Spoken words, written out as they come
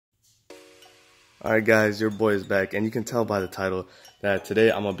Alright guys, your boy is back, and you can tell by the title that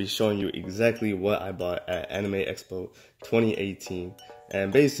today I'm going to be showing you exactly what I bought at Anime Expo 2018.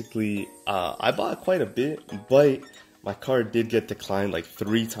 And basically, I bought quite a bit, but my card did get declined like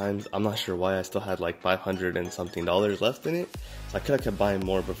 3 times. I'm not sure why. I still had like $500 and something left in it. So I could have kept buying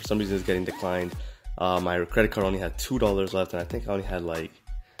more, but for some reason it's getting declined. My credit card only had $2 left, and I think I only had like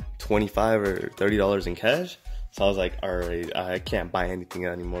 $25 or $30 in cash. So I was like, alright, I can't buy anything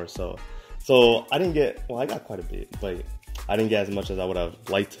anymore. So I didn't get, well, I got quite a bit, but I didn't get as much as I would have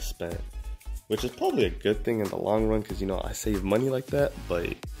liked to spend, which is probably a good thing in the long run, because, you know, I save money like that, but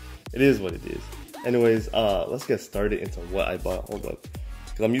it is what it is. Anyways, let's get started into what I bought. Hold up,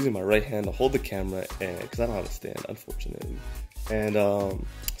 because I'm using my right hand to hold the camera, and because I don't have a stand, unfortunately. And so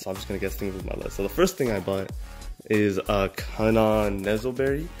I'm just gonna get things with my left. So the first thing I bought is a Kanon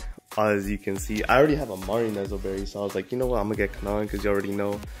Nezoberry. As you can see, I already have a Mari Nezoberry, so I was like, you know what, I'm gonna get Kanon because you already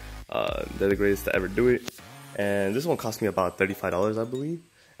know they're the greatest to ever do it. And this one cost me about $35, I believe.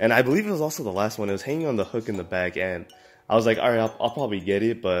 And I believe it was also the last one. It was hanging on the hook in the back, and I was like, all right, I'll probably get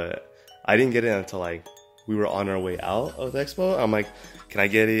it, but I didn't get it until like we were on our way out of the expo. I'm like, can I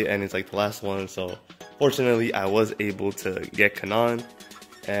get it? And it's like the last one. So fortunately, I was able to get Kanon.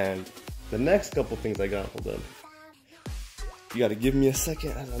 And the next couple things I got, hold on. You gotta give me a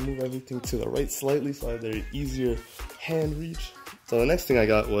second as I move everything to the right slightly so I have an easier hand reach. So the next thing I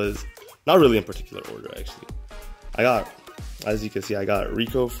got was not really in particular order, actually. I got, as you can see, I got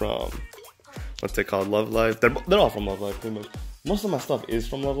Rico from, what's it called, Love Live. They're all from Love Live, pretty much. Most of my stuff is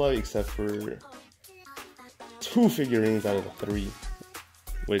from Love Live, except for 2 figurines out of the 3,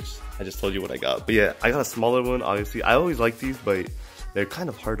 which I just told you what I got. But yeah, I got a smaller one, obviously. I always like these, but they're kind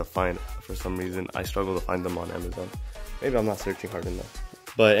of hard to find for some reason. I struggle to find them on Amazon. Maybe I'm not searching hard enough.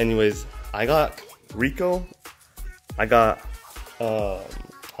 But anyways, I got Rico, I got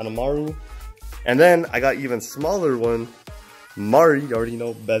Hanamaru, and then I got even smaller one, Mari, you already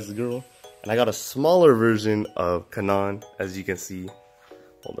know, best girl. And I got a smaller version of Kanon, as you can see.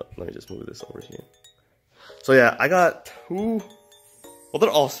 Hold up, let me just move this over here. So yeah, I got 2, well, they're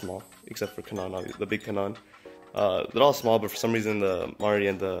all small, except for Kanon, obviously, the big Kanon. They're all small, but for some reason the Mari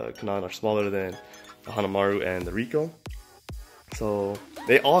and the Kanon are smaller than the Hanamaru and the Rico. So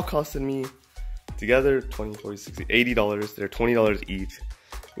they all costed me together $20, $40, $60, $80. They're $20 each,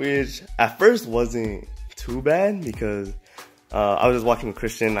 which at first wasn't too bad, because I was just walking with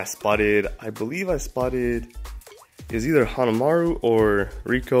Christian. I believe I spotted, it was either Hanamaru or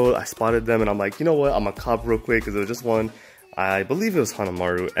Rico. I spotted them, and I'm like, you know what, I'm gonna cop real quick, because there was just one. I believe it was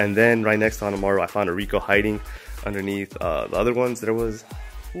Hanamaru, and then right next to Hanamaru I found a Rico hiding underneath the other ones. There was,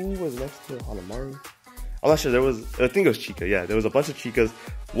 who was next to Hanamaru? I'm not sure. There was, I think it was Chica. Yeah, there was a bunch of Chicas,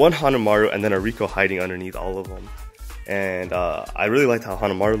 one Hanamaru, and then a Rico hiding underneath all of them. And I really liked how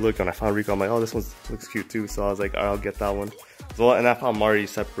Hanamaru looked. When I found Rico, I'm like, oh, this one looks cute too. So I was like, all right, I'll get that one. So, and I found Mari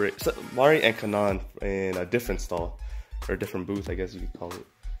Mari and Kanon in a different stall, or a different booth, I guess you could call it.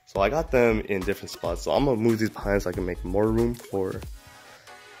 So I got them in different spots. So I'm gonna move these behind so I can make more room for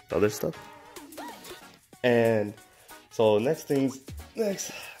the other stuff. And so next.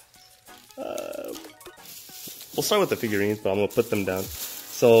 We'll start with the figurines, but I'm going to put them down.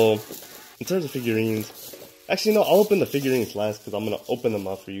 So, in terms of figurines, actually, no, I'll open the figurines last, because I'm going to open them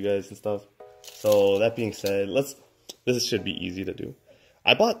up for you guys and stuff. So, that being said, this should be easy to do.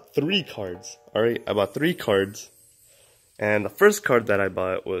 I bought 3 cards, alright? I bought 3 cards. And the first card that I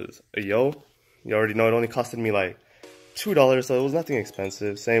bought was a Yo. You already know it only costed me like $2, so it was nothing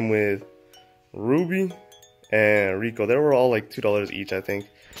expensive. Same with Ruby and Rico. They were all like $2 each, I think.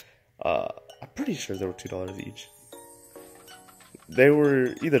 I'm pretty sure they were $2 each. They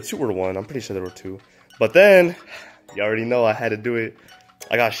were either 2 or 1. I'm pretty sure they were 2. But then, you already know I had to do it.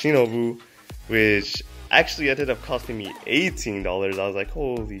 I got Shinobu, which actually ended up costing me $18. I was like,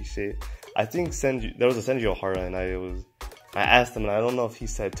 holy shit. I think there was a Senju Ohara, and I asked him, and I don't know if he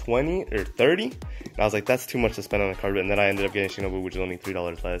said 20 or 30. And I was like, that's too much to spend on a card. And then I ended up getting Shinobu, which is only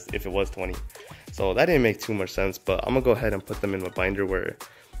 $3 less if it was 20. So that didn't make too much sense. But I'm going to go ahead and put them in my binder where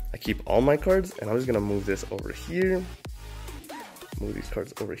I keep all my cards. And I'm just going to move this over here. Move these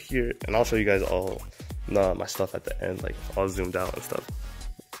cards over here. And I'll show you guys all my stuff at the end, like all zoomed out and stuff.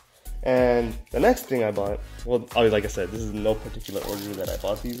 And the next thing I bought, well, like I said, this is no particular order that I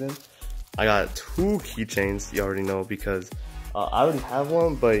bought these in. I got 2 keychains, you already know, because I already have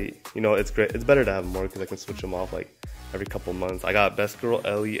one, but you know, it's great. It's better to have more because I can switch them off like every couple months. I got best girl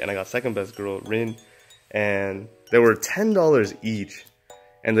Ellie, and I got second best girl Rin, and they were $10 each.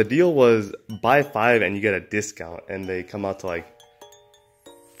 And the deal was buy 5 and you get a discount, and they come out to like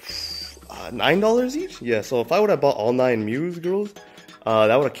 $9 each. Yeah, so if I would have bought all 9 Muse girls,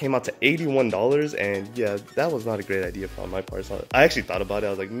 that would have came out to $81, and yeah, that was not a great idea on my part. So I actually thought about it. I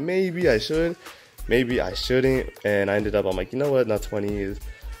was like, maybe I should, maybe I shouldn't, and I ended up, I'm like, you know what, not 20 is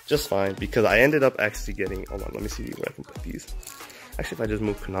just fine, because I ended up actually getting, hold on, let me see where I can put these. Actually, if I just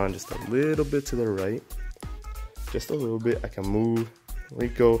move Kanan just a little bit to the right, just a little bit, I can move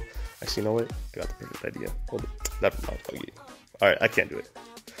Rico. Actually, you know what, I got the perfect idea. Hold it, never mind, okay. Alright, I can't do it.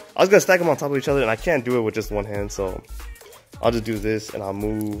 I was gonna stack them on top of each other, and I can't do it with just one hand, so I'll just do this, and I'll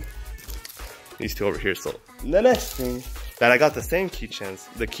move these two over here. So the next thing that I got the same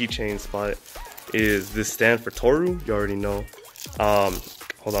keychain spot, is this stand for Toru. You already know.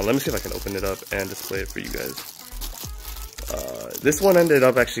 Hold on, let me see if I can open it up and display it for you guys. This one ended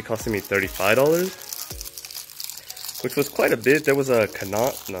up actually costing me $35, which was quite a bit. There was a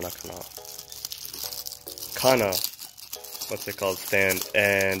Kana, what's it called, stand,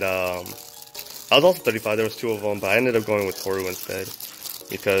 and I was also 35. There was two of them, but I ended up going with Toru instead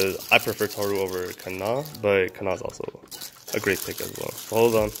because I prefer Toru over Kana, but Kana's also a great pick as well. So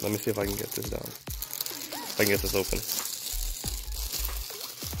hold on, let me see if I can get this down. If I can get this open.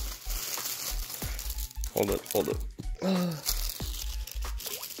 Hold it.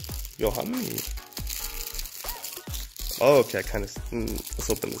 Yo, how many? Oh, okay, I kind of, let's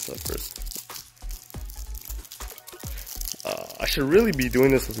open this up first. I should really be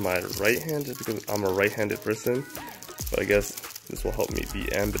doing this with my right hand just because I'm a right-handed person, but I guess this will help me be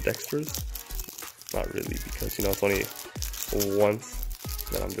ambidextrous. Not really, because, you know, it's only once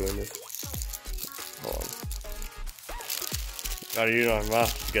that I'm doing this. Hold on. Gotta use my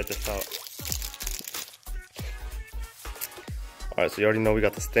mouth to get this out. Alright, so you already know we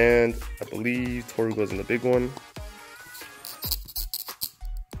got the stand. I believe Toru goes in the big one.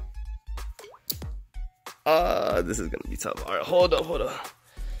 This is gonna be tough. Alright, hold up.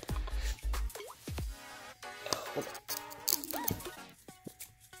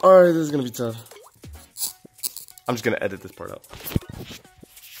 Alright, this is gonna be tough. I'm just gonna edit this part out.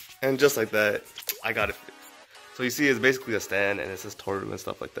 And just like that, I got it fixed. So you see, it's basically a stand, and it says Toru and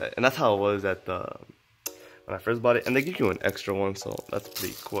stuff like that. And that's how it was at the when I first bought it. And they give you an extra one, so that's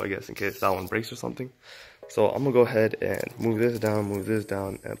pretty cool, I guess, in case that one breaks or something. So I'm gonna go ahead and move this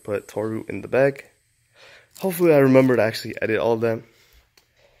down, and put Toru in the bag. Hopefully I remember to actually edit all of them,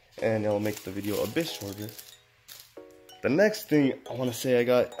 and it'll make the video a bit shorter. The next thing I want to say I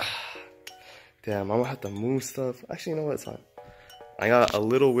got, damn, I'm gonna have to move stuff. Actually, you know what, it's fine. I got a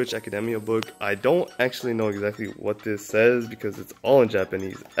Little Witch Academia book. I don't actually know exactly what this says because it's all in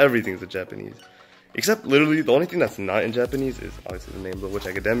Japanese. Everything's in Japanese. Except literally the only thing that's not in Japanese is obviously the name, Little Witch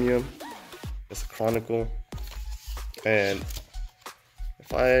Academia. It's a chronicle. And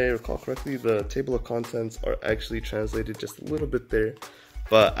if I recall correctly, the table of contents are actually translated just a little bit there.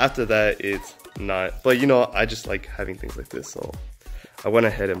 But after that, it's not. But you know, I just like having things like this, so I went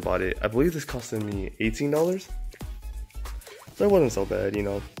ahead and bought it. I believe this costed me $18. So it wasn't so bad, you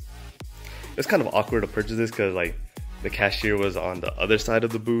know. It's kind of awkward to purchase this because like the cashier was on the other side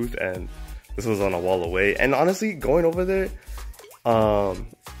of the booth and this was on a wall away. And honestly, going over there,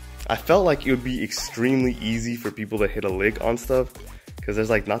 I felt like it would be extremely easy for people to hit a lick on stuff because there's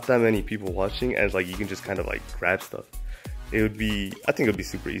like not that many people watching, and like you can just kind of like grab stuff. It would be, I think it would be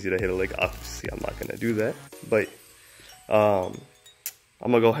super easy to hit a lick. Obviously, I'm not gonna do that, but I'm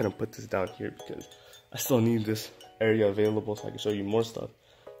gonna go ahead and put this down here because I still need this area available so I can show you more stuff.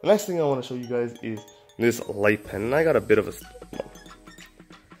 The next thing I want to show you guys is this light pen, and I got a bit of a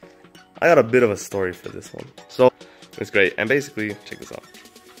story for this one. So it's great, and basically, check this out.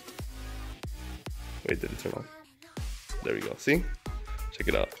 Wait, did it turn on? There we go. See? Check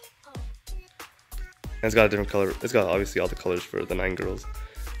it out. And it's got a different color. It's got obviously all the colors for the 9 girls,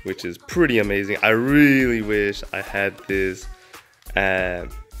 which is pretty amazing. I really wish I had this at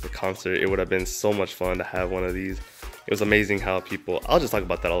the concert. It would have been so much fun to have one of these. It was amazing how people, I'll just talk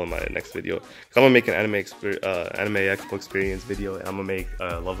about that all in my next video. Cause I'm gonna make an Anime Expo experience video, and I'm gonna make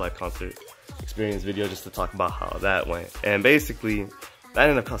a Love Live concert experience video just to talk about how that went. And basically, that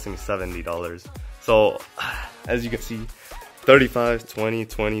ended up costing me $70. So, as you can see, 35, 20,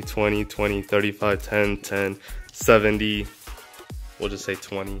 20, 20, 20, 35, 10, 10, 70, we'll just say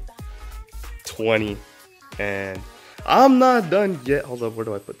 20, 20, and I'm not done yet. Hold up, where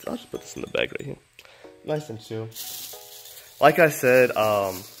do I put this? I'll just put this in the bag right here. Nice and chill. Like I said,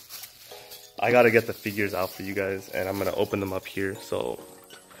 I gotta get the figures out for you guys, and I'm gonna open them up here, so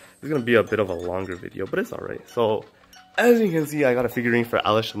it's gonna be a bit of a longer video, but it's alright. So, as you can see, I got a figurine for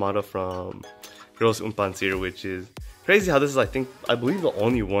Alice Shimada from Girls Umpanzir, which is crazy how this is, I believe the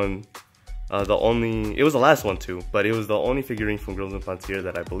only one, it was the last one too, but it was the only figurine from Girls Umpanzir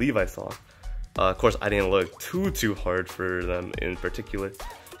that I believe I saw. Of course, I didn't look too hard for them in particular,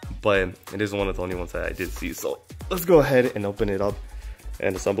 but it is one of the only ones that I did see. So let's go ahead and open it up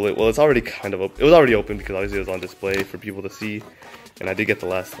and assemble it. Well, it's already kind of open. It was already open because obviously it was on display for people to see, and I did get the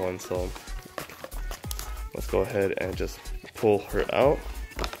last one. So let's go ahead and just pull her out.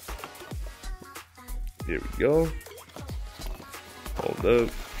 Here we go. Hold up.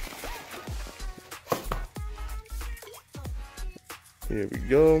 Here we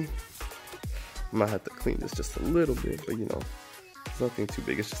go. I might have to clean this just a little bit, but you know, it's nothing too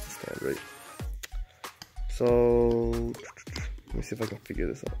big. It's just a stand, right? So let me see if I can figure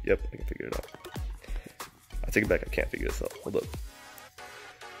this out. Yep, I can figure it out. I take it back. I can't figure this out. Hold up.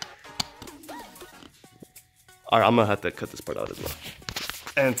 Alright, I'm gonna have to cut this part out as well.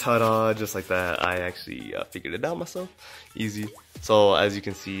 And ta-da, just like that, I actually figured it out myself. Easy. So as you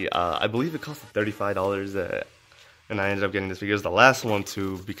can see, I believe it cost $35, and I ended up getting this figure. It was the last one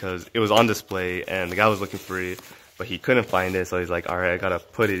too, because it was on display and the guy was looking for it, but he couldn't find it, so he's like, alright, I gotta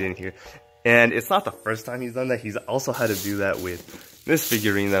put it in here. And it's not the first time he's done that. He's also had to do that with this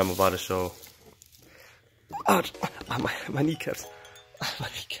figurine that I'm about to show. Oh, my kneecaps. My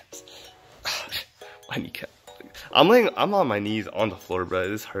kneecaps. My kneecap. I'm on my knees on the floor, bro.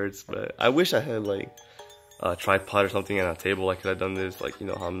 This hurts, but I wish I had like a tripod or something and a table. I could have done this, like, you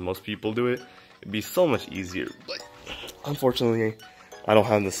know how most people do it. It'd be so much easier, but unfortunately, I don't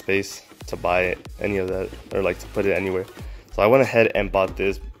have the space to buy any of that or like to put it anywhere. So I went ahead and bought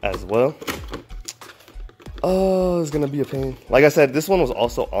this as well. Oh, it's gonna be a pain. Like I said, this one was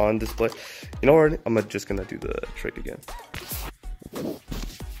also on display. You know what? I'm just gonna do the trick again.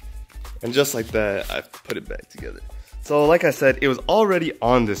 And just like that, I put it back together. So like I said, it was already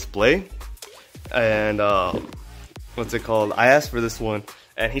on display. And what's it called? I asked for this one,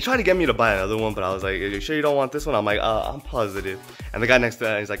 and he tried to get me to buy another one, but I was like, are you sure you don't want this one? I'm like, I'm positive. And the guy next to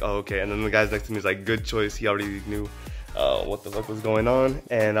that, he's like, oh, okay. And then the guy next to me is like, good choice. He already knew what the fuck was going on.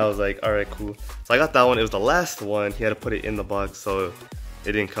 And I was like, all right, cool. So I got that one. It was the last one. He had to put it in the box, so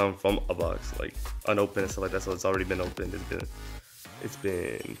it didn't come from a box, like unopened and stuff like that. So it's already been opened. It's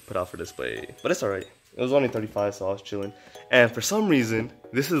been put out for display, but it's all right. It was only 35, so I was chilling. And for some reason,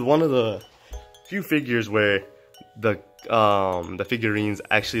 this is one of the few figures where the figurines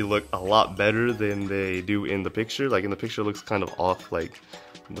actually look a lot better than they do in the picture. Like in the picture, it looks kind of off, like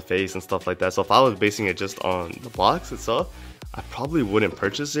the face and stuff like that. So if I was basing it just on the box itself, I probably wouldn't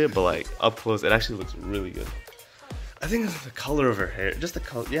purchase it. But like up close, it actually looks really good. I think it's the color of her hair, just the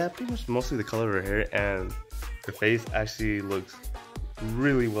color. Yeah, pretty much mostly the color of her hair, and her face actually looks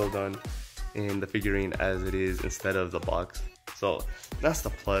really well done in the figurine as it is instead of the box. So that's the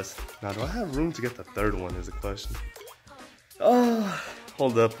plus. Now, do I have room to get the third one is the question. Oh,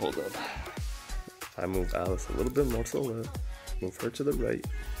 hold up. I move Alice a little bit more to the left. Move her to the right.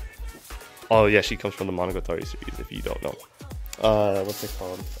 Oh yeah, she comes from the Monogatari series, if you don't know. What's it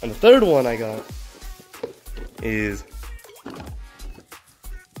called? And the third one I got is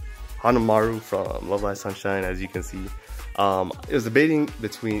Hanamaru from Love Live Sunshine. As you can see, it was debating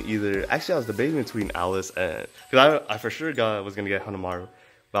between I was debating between Alice and, because I for sure was gonna get Hanamaru,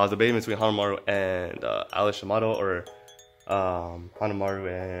 but I was debating between Hanamaru and Alice Shimado, or Hanamaru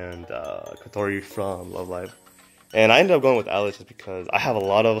and Kotori from Love Live. And I ended up going with Alice just because I have a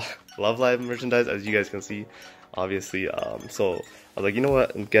lot of Love Live merchandise, as you guys can see, obviously. So I was like, you know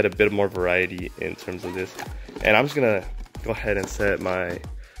what, get a bit more variety in terms of this. And I'm just gonna go ahead and set my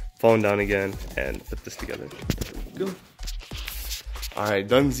phone down again and put this together. Go. Alright,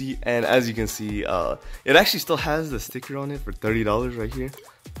 Dunzy, and as you can see, it actually still has the sticker on it for $30 right here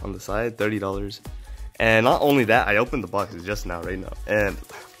on the side, $30. And not only that, I opened the box just now, right now, and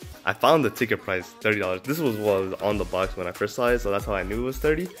I found the ticket price, $30. This was what was on the box when I first saw it, so that's how I knew it was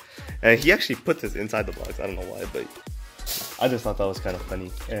 30. And he actually put this inside the box, I don't know why, but I just thought that was kind of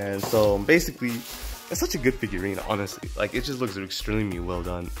funny. And so basically, it's such a good figurine, honestly. Like, it just looks extremely well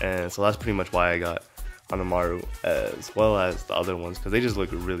done, and so that's pretty much why I got Hanamaru as well as the other ones, because they just look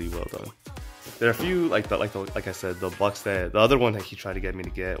really well done. There are a few, like I said, the other one that he tried to get me to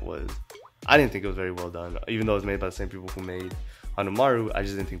get was, I didn't think it was very well done, even though it was made by the same people who made Hanamaru. I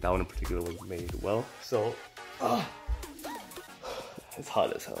just didn't think that one in particular was made well. So, it's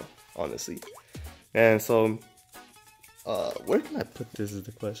hot as hell, honestly. And so, where can I put this is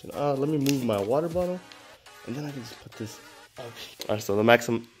the question. Let me move my water bottle, and then I can just put this up. Alright,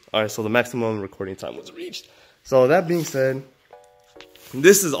 so the maximum recording time was reached. So that being said,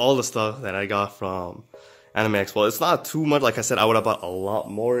 this is all the stuff that I got from Anime Expo. It's not too much. Like I said, I would have bought a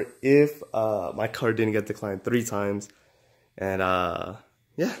lot more if my card didn't get declined 3 times. And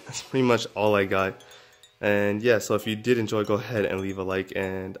yeah, that's pretty much all I got. And yeah, so if you did enjoy, go ahead and leave a like,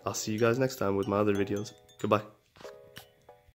 and I'll see you guys next time with my other videos. Goodbye.